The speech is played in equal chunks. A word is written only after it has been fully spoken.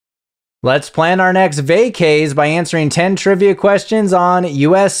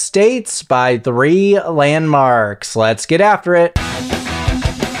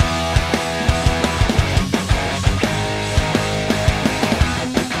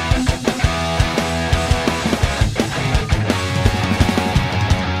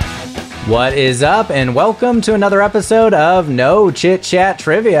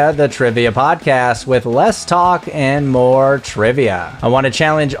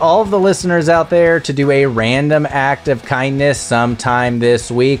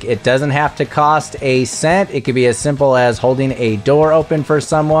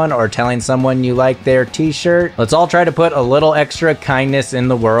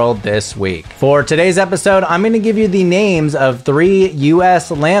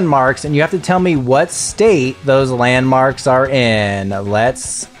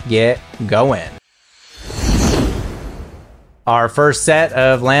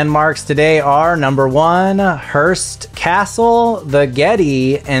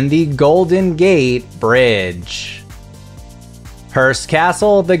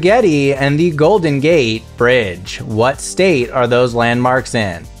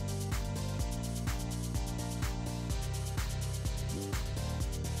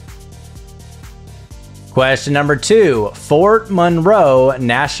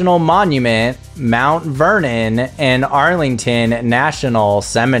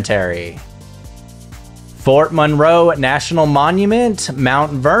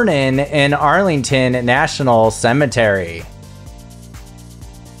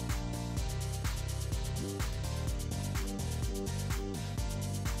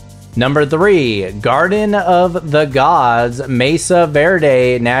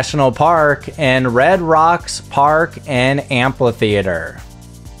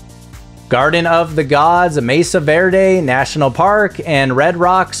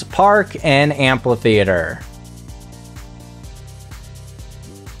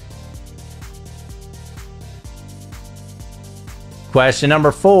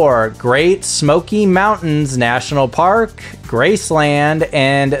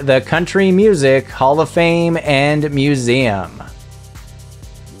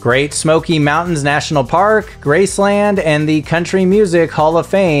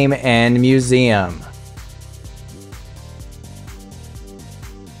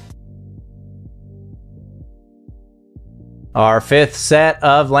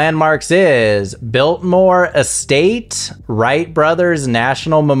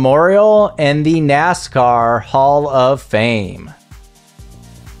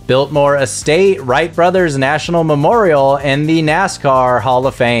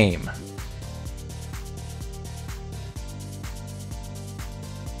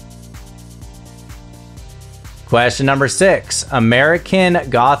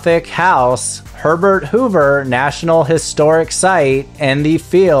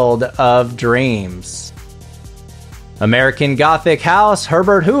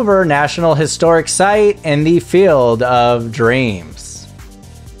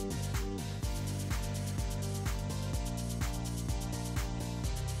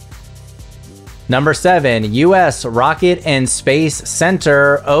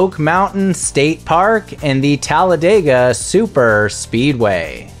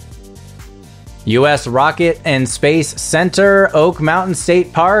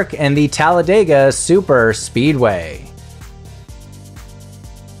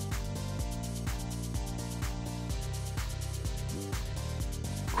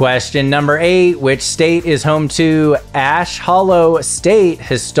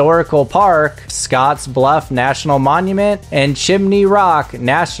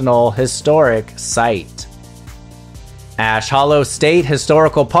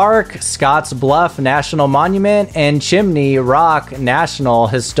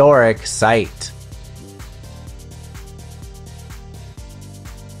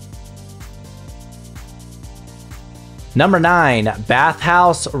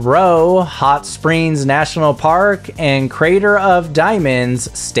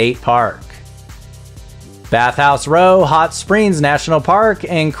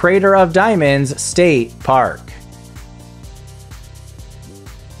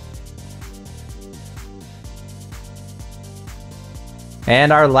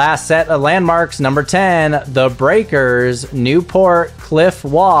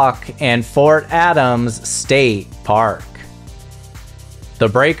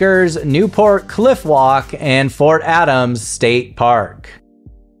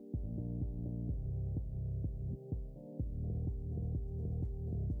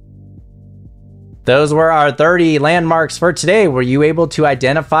Those were our 30 landmarks for today. Were you able to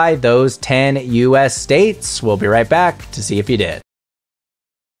identify those 10 U.S. states? We'll be right back to see if you did.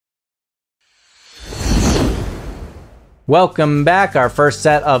 Welcome back. Our first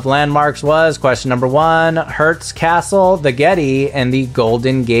set of landmarks was question number 1, Hertz Castle, the Getty, and the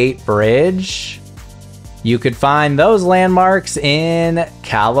Golden Gate Bridge. You could find those landmarks in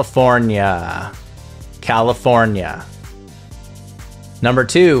California. Number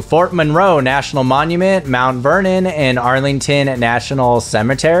 2, Fort Monroe National Monument, Mount Vernon, and Arlington National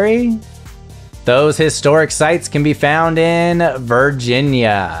Cemetery. Those historic sites can be found in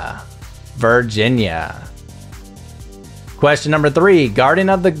Virginia. Question number 3, Garden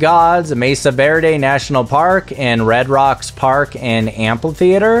of the Gods, Mesa Verde National Park, and Red Rocks Park and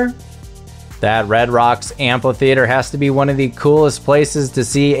Amphitheater. That Red Rocks Amphitheater has to be one of the coolest places to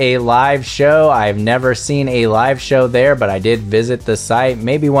see a live show. I've never seen a live show there, but I did visit the site.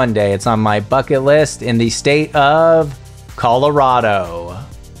 Maybe one day. It's on my bucket list in the state of Colorado.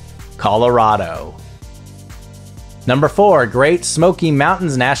 Number 4, Great Smoky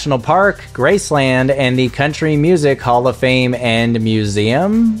Mountains National Park, Graceland, and the Country Music Hall of Fame and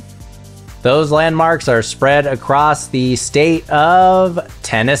Museum. Those landmarks are spread across the state of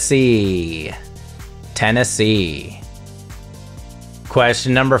Tennessee.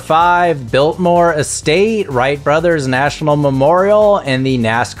 Question number 5, Biltmore Estate, Wright Brothers National Memorial, and the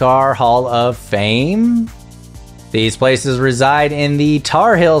NASCAR Hall of Fame. These places reside in the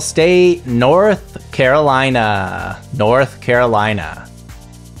Tar Heel State, North Carolina.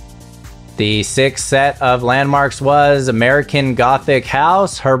 The 6th set of landmarks was American Gothic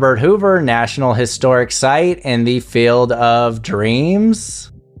House, Herbert Hoover National Historic Site, and the Field of Dreams.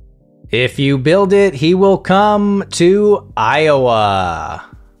 If you build it, he will come to Iowa.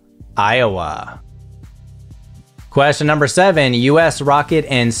 Question number 7, U.S. Rocket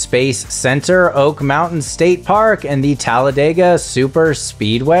and Space Center, Oak Mountain State Park, and the Talladega Super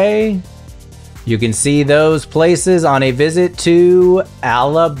Speedway. You can see those places on a visit to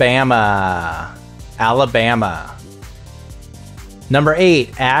Alabama. Number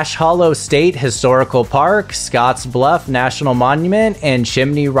 8, Ash Hollow State Historical Park, Scotts Bluff National Monument, and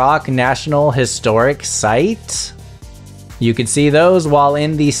Chimney Rock National Historic Site. You can see those while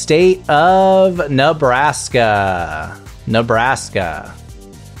in the state of Nebraska.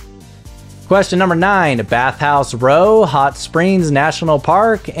 Question number 9, Bathhouse Row, Hot Springs National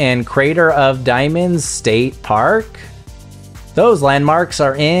Park, and Crater of Diamonds State Park. Those landmarks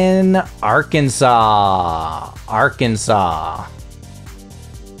are in Arkansas.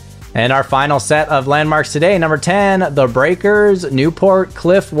 And our final set of landmarks today, number 10, The Breakers, Newport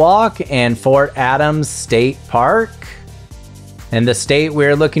Cliff Walk, and Fort Adams State Park. And the state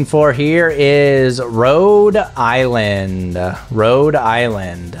we're looking for here is Rhode Island.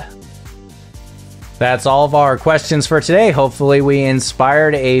 That's all of our questions for today. Hopefully we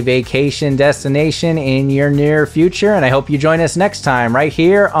inspired a vacation destination in your near future, and I hope you join us next time right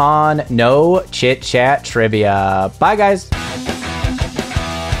here on No Chit Chat Trivia. Bye, guys.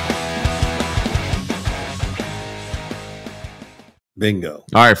 Bingo.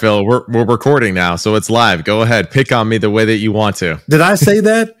 All right, Phil, we're recording now, so it's live. Go ahead. Pick on me the way that you want to. Did I say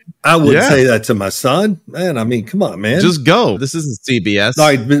that? I wouldn't say that to my son. Man, I mean, come on, man. Just go. This isn't CBS. All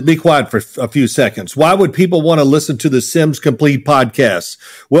right, be quiet for a few seconds. Why would people want to listen to the Sims Complete podcast?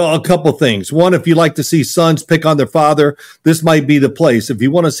 Well, a couple things. One, if you like to see sons pick on their father, this might be the place. If you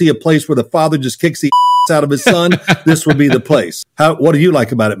want to see a place where the father just kicks the out of his son, this would be the place. What do you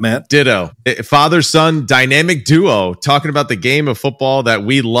like about it, Matt? Ditto. Father-son dynamic duo talking about the game of football that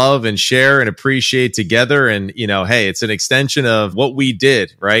we love and share and appreciate together. And, you know, hey, it's an extension of what we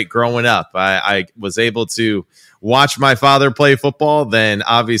did, right? Growing up, I was able to watch my father play football, then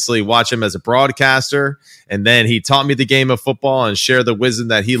obviously watch him as a broadcaster. And then he taught me the game of football and share the wisdom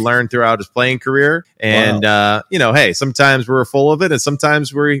that he learned throughout his playing career. And, you know, hey, sometimes we're full of it and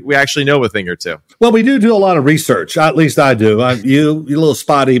sometimes we actually know a thing or two. Well, we do a lot of research. At least I do. You're a little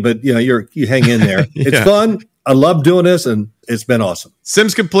spotty, but you know, you hang in there. Yeah. It's fun. I love doing this, and it's been awesome.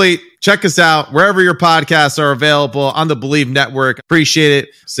 Sims Complete. Check us out wherever your podcasts are available on the Believe Network. Appreciate it.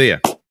 See ya.